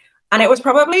behind. And it was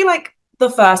probably like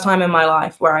the first time in my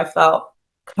life where I felt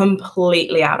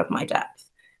completely out of my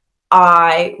depth.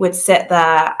 I would sit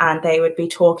there and they would be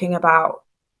talking about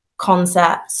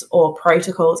concepts or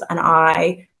protocols, and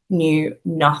I knew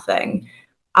nothing.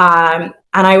 And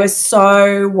I was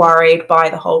so worried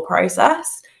by the whole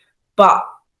process. But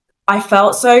I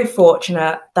felt so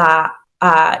fortunate that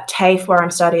TAFE, where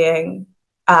I'm studying,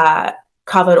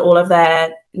 covered all of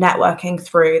their networking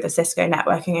through the Cisco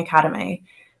Networking Academy,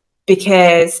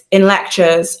 because in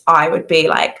lectures I would be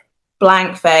like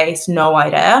blank face, no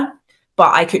idea,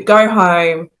 but I could go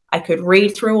home, I could read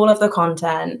through all of the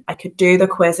content, I could do the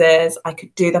quizzes, I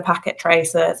could do the packet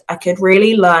traces, I could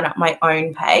really learn at my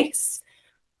own pace.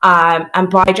 And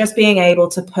by just being able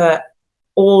to put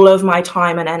all of my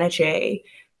time and energy,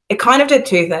 it kind of did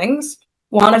two things.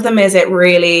 One of them is it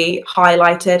really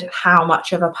highlighted how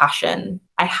much of a passion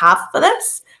I have for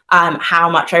this, how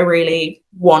much I really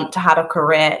want to have a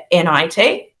career in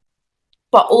IT.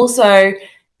 But also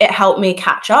it helped me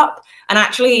catch up and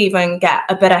actually even get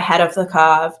a bit ahead of the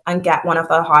curve and get one of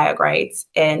the higher grades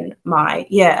in my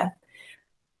year.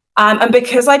 And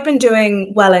because I'd been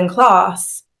doing well in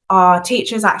class, our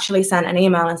teachers actually sent an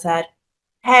email and said,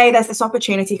 hey, there's this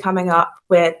opportunity coming up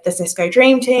with the Cisco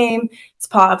Dream Team. It's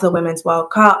part of the Women's World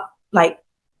Cup. Like,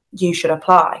 you should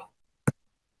apply.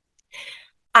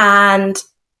 And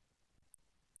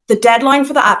the deadline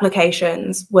for the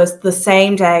applications was the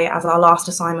same day as our last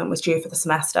assignment was due for the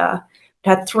semester. We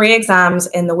had 3 exams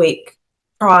in the week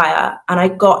prior, and I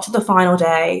got to the final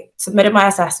day, submitted my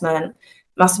assessment,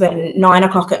 must have been 9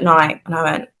 o'clock at night, and I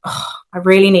went, oh, I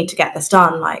really need to get this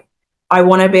done. Like, I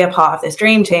want to be a part of this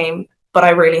dream team, but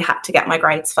I really had to get my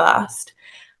grades first.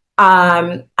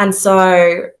 And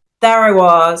so there I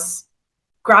was,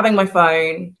 grabbing my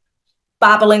phone,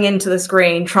 babbling into the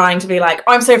screen, trying to be like,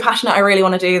 I'm so passionate, I really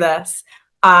want to do this.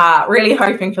 Really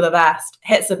hoping for the best.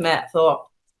 Hit submit, thought,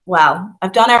 well,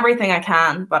 I've done everything I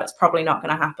can, but it's probably not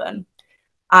going to happen.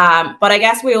 But I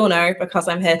guess we all know, because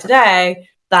I'm here today,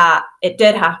 that it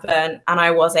did happen and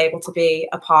I was able to be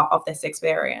a part of this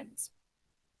experience.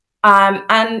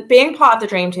 And being part of the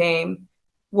Dream Team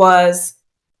was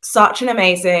such an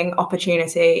amazing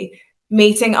opportunity,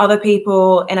 meeting other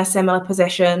people in a similar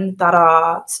position that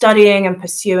are studying and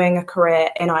pursuing a career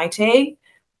in IT,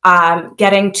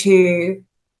 getting to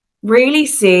really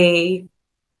see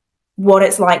what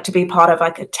it's like to be part of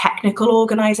like a technical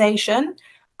organization.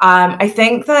 I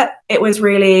think that it was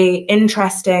really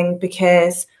interesting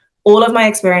because all of my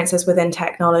experiences within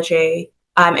technology,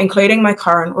 including my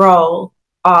current role,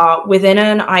 are within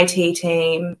an IT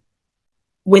team,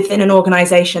 within an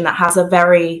organization that has a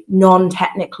very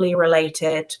non-technically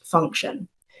related function.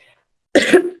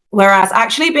 Whereas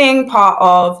actually being part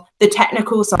of the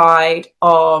technical side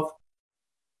of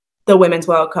the Women's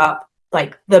World Cup,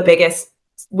 like the biggest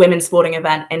women's sporting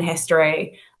event in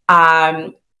history,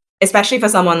 especially for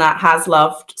someone that has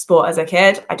loved sport as a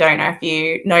kid. I don't know if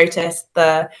you noticed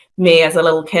me as a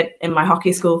little kid in my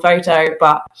hockey school photo,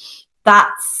 but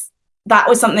that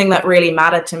was something that really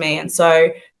mattered to me. And so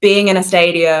being in a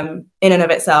stadium in and of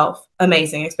itself,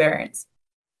 amazing experience.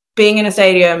 Being in a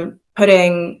stadium,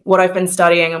 putting what I've been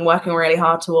studying and working really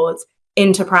hard towards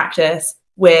into practice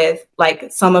with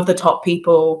like some of the top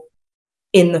people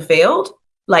in the field,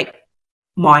 like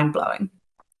mind-blowing.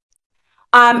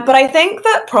 But I think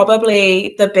that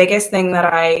probably the biggest thing that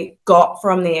I got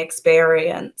from the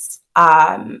experience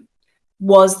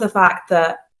was the fact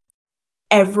that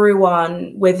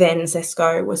everyone within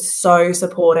Cisco was so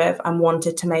supportive and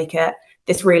wanted to make it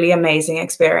this really amazing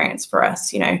experience for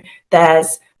us. You know,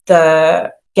 there's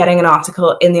the getting an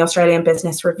article in the Australian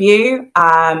Business Review,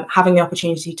 having the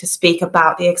opportunity to speak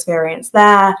about the experience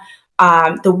there,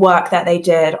 the work that they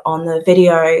did on the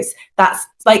videos. That's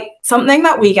like something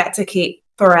that we get to keep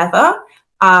forever.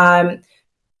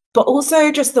 But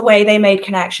also just the way they made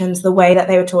connections, the way that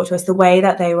they would talk to us, the way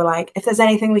that they were like, if there's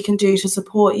anything we can do to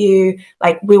support you,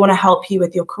 like we want to help you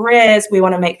with your careers, we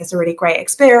want to make this a really great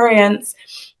experience.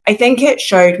 I think it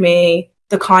showed me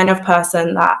the kind of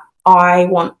person that I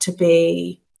want to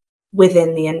be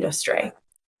within the industry.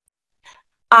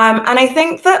 And I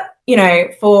think that, you know,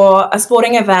 for a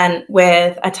sporting event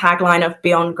with a tagline of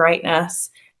Beyond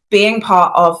Greatness, being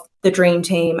part of the Dream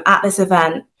Team at this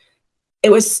event, it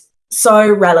was so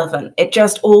relevant. It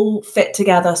just all fit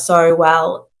together so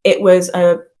well. It was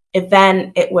an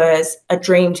event, it was a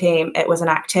dream team, it was an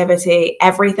activity.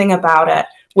 Everything about it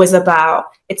was about,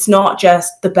 it's not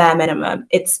just the bare minimum,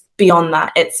 it's beyond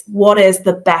that. It's what is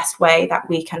the best way that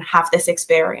we can have this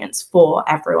experience for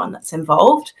everyone that's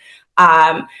involved.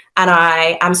 And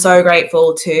I am so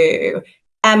grateful to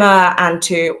Emma and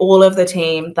to all of the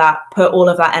team that put all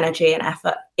of that energy and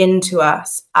effort into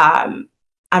us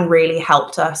and really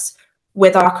helped us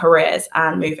with our careers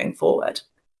and moving forward.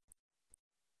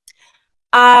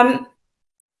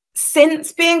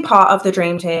 Since being part of the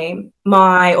Dream Team,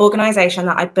 my organisation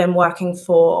that I've been working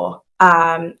for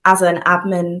as an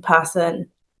admin person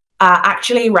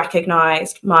actually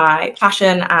recognised my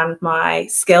passion and my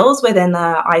skills within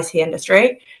the IT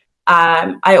industry.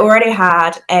 I already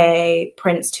had a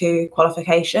Prince 2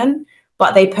 qualification,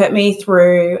 but they put me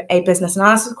through a business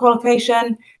analysis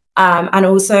qualification and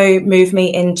also moved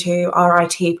me into our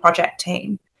IT project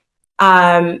team.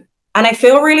 And I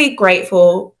feel really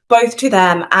grateful both to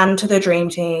them and to the Dream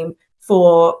Team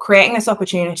for creating this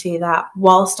opportunity that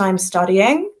whilst I'm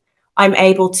studying, I'm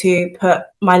able to put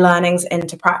my learnings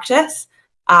into practice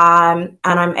and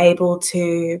I'm able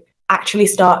to actually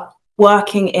start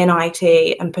working in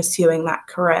IT and pursuing that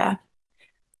career.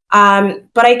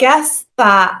 But I guess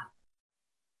that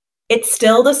it's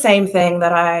still the same thing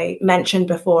that I mentioned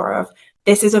before of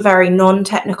this is a very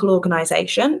non-technical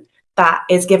organization that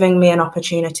is giving me an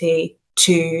opportunity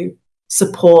to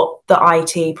support the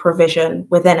IT provision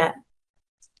within it.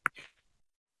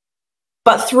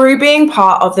 But through being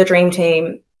part of the Dream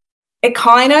Team, it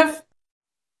kind of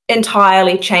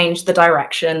entirely changed the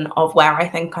direction of where I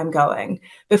think I'm going.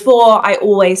 Before, I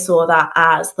always saw that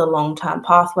as the long-term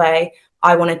pathway.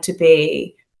 I wanted to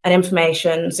be an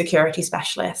information security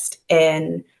specialist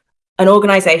in an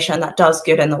organization that does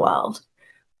good in the world.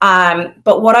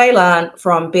 But what I learned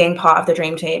from being part of the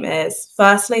Dream Team is,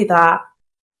 firstly, that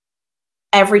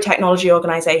every technology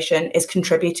organization is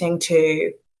contributing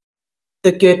to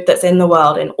the good that's in the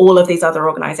world in all of these other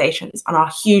organizations and are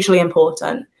hugely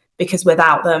important because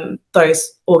without them,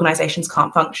 those organizations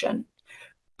can't function.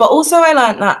 But also I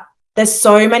learned that there's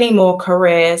so many more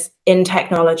careers in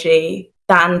technology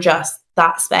than just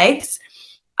that space.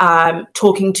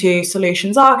 Talking to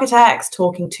solutions architects,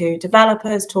 talking to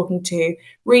developers, talking to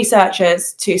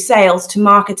researchers, to sales, to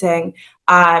marketing,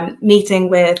 meeting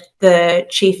with the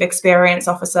chief experience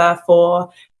officer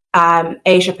for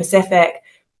Asia Pacific,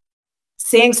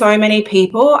 seeing so many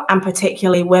people and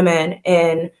particularly women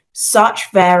in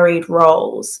such varied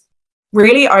roles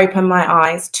really opened my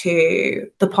eyes to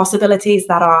the possibilities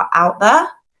that are out there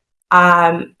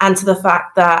and to the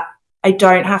fact that I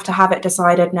don't have to have it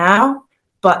decided now,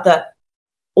 but that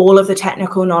all of the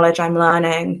technical knowledge I'm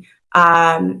learning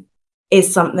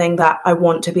is something that I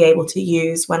want to be able to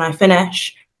use when I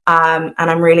finish. And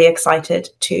I'm really excited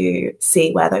to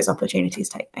see where those opportunities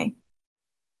take me.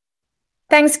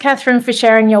 Thanks, Catherine, for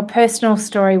sharing your personal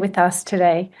story with us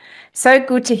today. So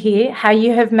good to hear how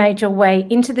you have made your way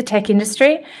into the tech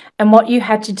industry and what you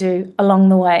had to do along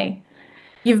the way.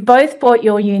 You've both brought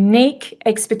your unique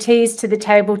expertise to the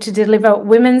table to deliver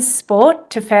women's sport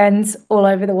to fans all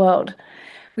over the world.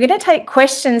 We're going to take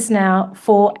questions now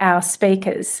for our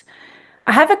speakers.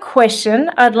 I have a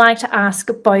question I'd like to ask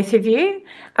both of you,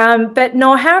 but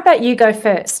Noor, how about you go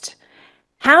first?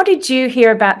 How did you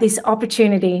hear about this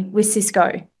opportunity with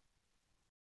Cisco?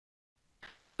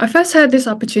 I first had this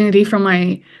opportunity from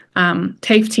my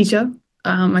TAFE teacher,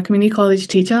 my community college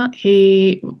teacher.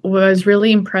 He was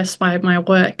really impressed by my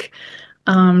work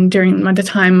during the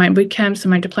time my boot camps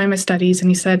and my diploma studies, and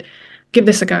he said, give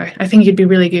this a go. I think you'd be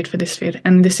really good for this fit.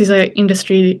 And this is an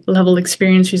industry level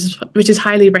experience which is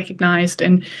highly recognized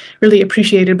and really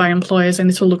appreciated by employers, and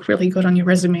this will look really good on your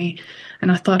resume.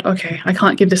 And I thought, okay, I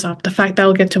can't give this up. The fact that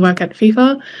I'll get to work at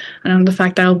FIFA and the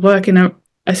fact that I'll work at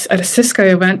a Cisco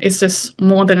event is just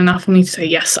more than enough for me to say,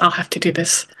 yes, I'll have to do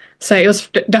this. So it was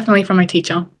definitely from my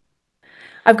teacher.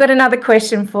 I've got another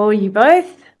question for you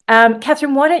both.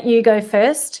 Catherine, why don't you go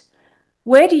first?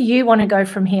 Where do you want to go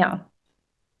from here?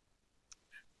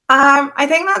 I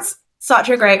think that's such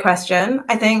a great question.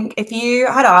 I think if you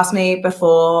had asked me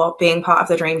before being part of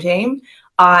the Dream Team,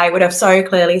 I would have so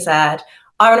clearly said,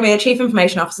 I want to be a chief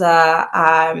information officer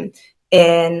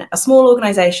in a small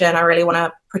organization. I really want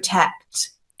to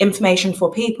protect information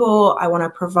for people. I want to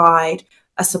provide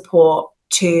a support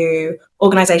to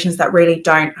organizations that really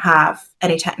don't have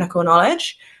any technical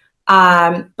knowledge.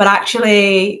 But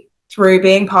actually, through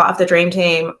being part of the Dream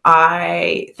Team,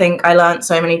 I think I learned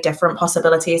so many different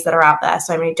possibilities that are out there,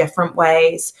 so many different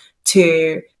ways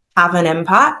to have an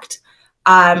impact.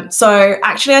 So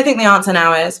actually, I think the answer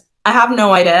now is I have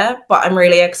no idea, but I'm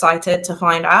really excited to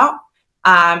find out.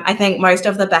 I think most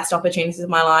of the best opportunities of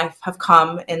my life have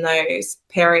come in those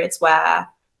periods where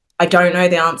I don't know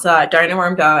the answer, I don't know where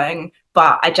I'm going,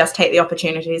 but I just take the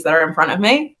opportunities that are in front of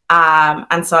me.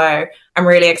 And so I'm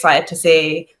really excited to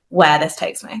see where this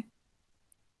takes me.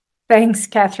 Thanks,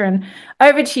 Catherine.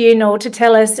 Over to you, Noor, to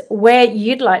tell us where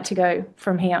you'd like to go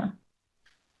from here.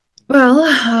 Well,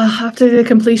 after the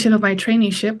completion of my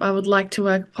traineeship, I would like to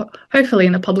work hopefully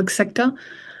in the public sector,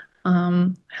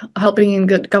 helping in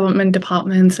good government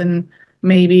departments and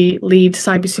maybe lead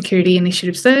cybersecurity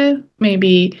initiatives there,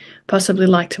 maybe possibly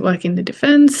like to work in the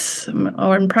defense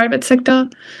or in private sector.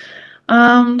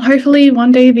 Hopefully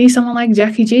one day be someone like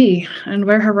Jackie G and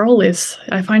where her role is.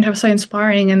 I find her so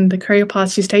inspiring, and the career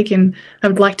path she's taken, I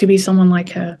would like to be someone like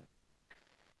her.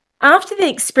 After the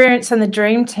experience on the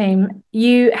Dream Team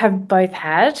you have both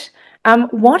had,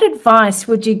 what advice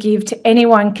would you give to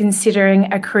anyone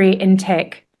considering a career in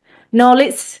tech? Noor,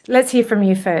 let's hear from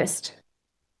you first.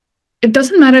 It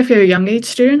doesn't matter if you're a young age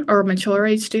student or a mature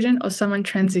age student or someone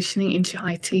transitioning into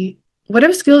IT.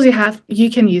 Whatever skills you have,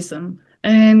 you can use them.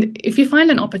 And if you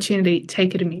find an opportunity,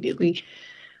 take it immediately.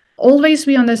 Always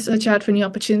be on the search out for new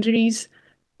opportunities.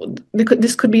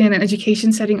 This could be in an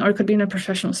education setting or it could be in a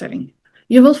professional setting.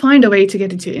 You will find a way to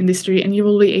get into industry and you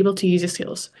will be able to use your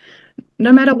skills.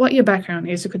 No matter what your background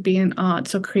is, it could be in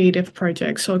arts or creative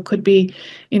projects, or it could be,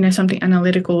 something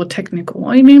analytical or technical.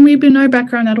 I mean, maybe no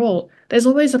background at all. There's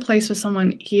always a place for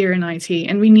someone here in IT,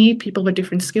 and we need people with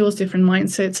different skills, different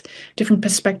mindsets, different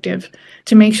perspective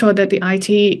to make sure that the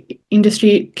IT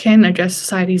industry can address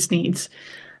society's needs.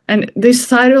 And these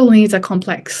societal needs are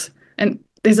complex, and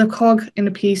there's a cog in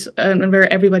the piece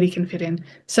where everybody can fit in.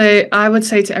 So I would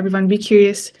say to everyone, be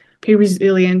curious, be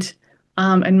resilient,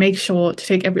 and make sure to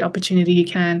take every opportunity you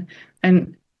can.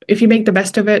 And if you make the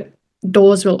best of it,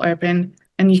 doors will open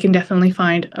and you can definitely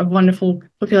find a wonderful,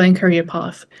 fulfilling career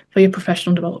path for your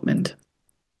professional development.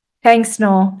 Thanks,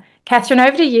 Noor. Catherine,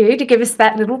 over to you to give us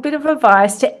that little bit of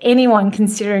advice to anyone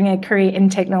considering a career in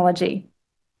technology.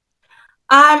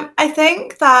 I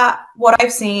think that what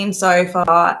I've seen so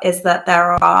far is that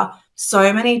there are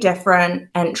so many different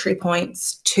entry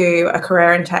points to a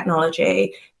career in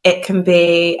technology. It can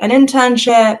be an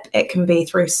internship, it can be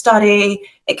through study,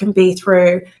 it can be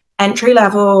through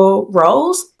entry-level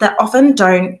roles that often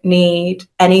don't need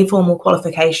any formal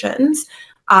qualifications.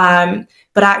 But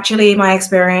actually, my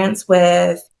experience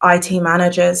with IT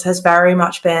managers has very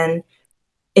much been,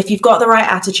 if you've got the right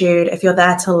attitude, if you're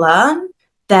there to learn,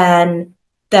 then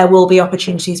there will be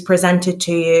opportunities presented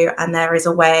to you, and there is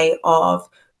a way of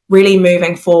really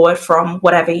moving forward from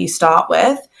whatever you start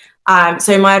with.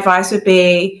 So my advice would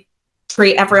be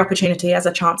treat every opportunity as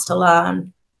a chance to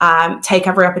learn, take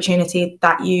every opportunity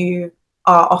that you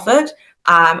are offered,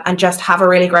 and just have a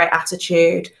really great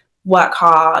attitude, work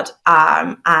hard,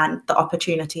 and the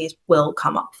opportunities will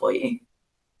come up for you.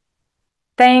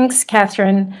 Thanks,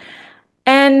 Catherine.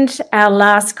 And our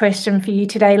last question for you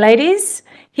today, ladies.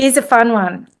 Here's a fun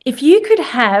one. If you could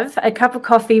have a cup of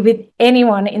coffee with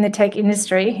anyone in the tech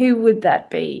industry, who would that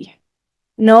be?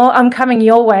 No, I'm coming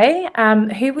your way.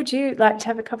 Who would you like to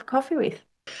have a cup of coffee with?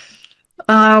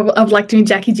 I'd like to meet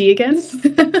Jackie G again.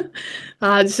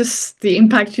 It's just the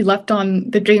impact she left on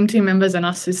the Dream Team members and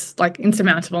us is like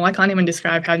insurmountable. I can't even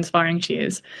describe how inspiring she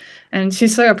is. And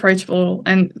she's so approachable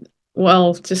and,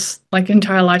 well, just like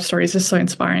entire life story is just so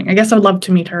inspiring. I guess I would love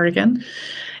to meet her again.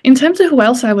 In terms of who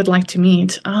else I would like to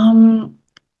meet,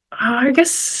 I guess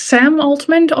Sam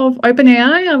Altman of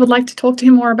OpenAI. I would like to talk to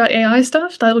him more about AI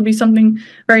stuff. That would be something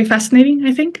very fascinating,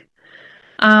 I think.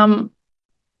 I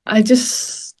would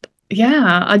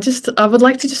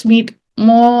like to just meet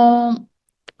more.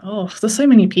 Oh, there's so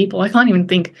many people. I can't even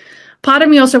think. Part of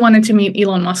me also wanted to meet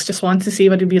Elon Musk just once to see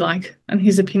what it'd be like and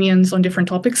his opinions on different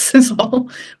topics as well.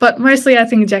 But mostly I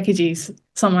think Jackie G's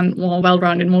someone more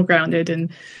well-rounded, more grounded, and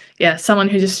yeah, someone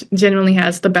who just genuinely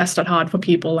has the best at heart for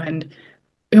people and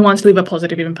who wants to leave a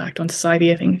positive impact on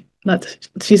society. I think that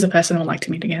she's the person I'd like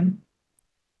to meet again.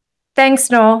 Thanks,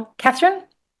 Noel. Catherine?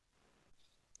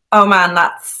 Oh man,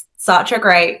 that's such a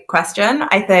great question.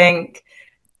 I think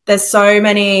there's so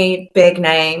many big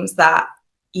names that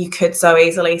you could so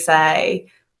easily say.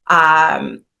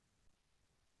 I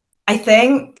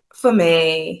think for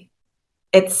me,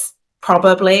 it's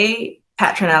probably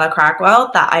Petronella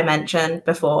Cragwell that I mentioned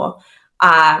before.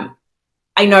 I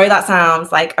know that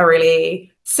sounds like a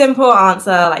really simple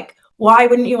answer, like why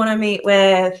wouldn't you want to meet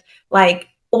with like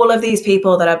all of these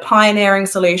people that are pioneering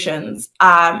solutions?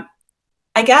 I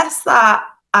guess that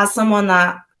as someone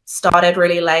that started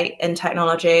really late in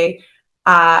technology,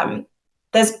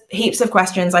 there's heaps of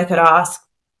questions I could ask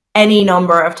any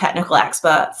number of technical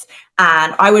experts,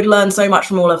 and I would learn so much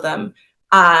from all of them.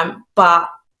 But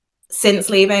since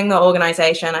leaving the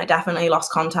organization, I definitely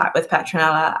lost contact with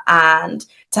Petronella, and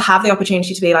to have the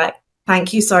opportunity to be like,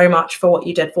 thank you so much for what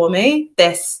you did for me.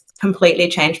 This completely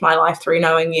changed my life through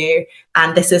knowing you,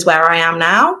 and this is where I am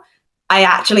now. I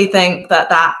actually think that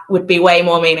that would be way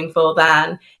more meaningful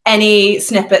than any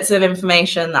snippets of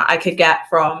information that I could get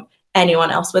from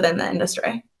anyone else within the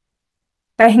industry.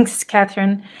 Thanks,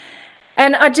 Catherine.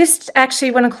 And I just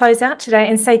actually want to close out today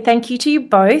and say thank you to you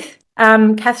both,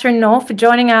 Catherine and Noel, for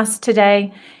joining us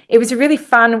today. It was a really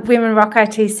fun Women Rock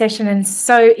IT session and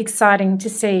so exciting to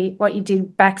see what you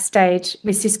did backstage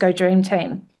with Cisco Dream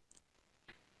Team.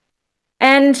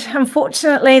 And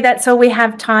unfortunately, that's all we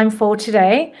have time for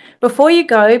today. Before you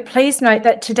go, please note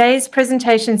that today's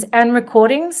presentations and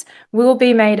recordings will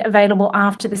be made available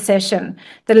after the session.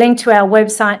 The link to our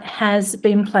website has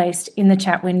been placed in the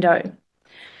chat window.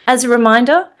 As a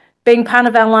reminder, being part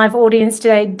of our live audience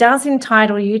today does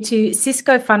entitle you to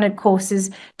Cisco-funded courses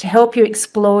to help you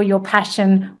explore your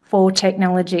passion for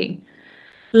technology.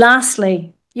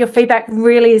 Lastly, your feedback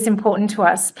really is important to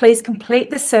us. Please complete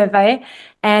the survey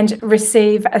and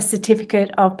receive a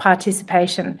certificate of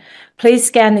participation. Please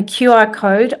scan the QR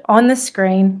code on the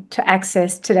screen to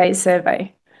access today's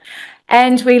survey.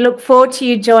 And we look forward to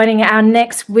you joining our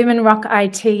next Women Rock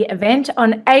IT event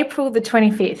on April the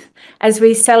 25th as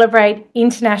we celebrate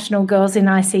International Girls in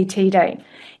ICT Day.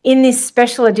 In this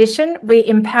special edition, we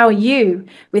empower you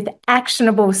with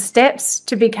actionable steps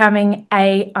to becoming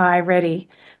AI ready.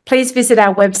 Please visit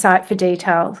our website for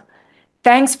details.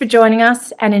 Thanks for joining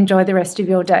us and enjoy the rest of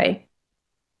your day.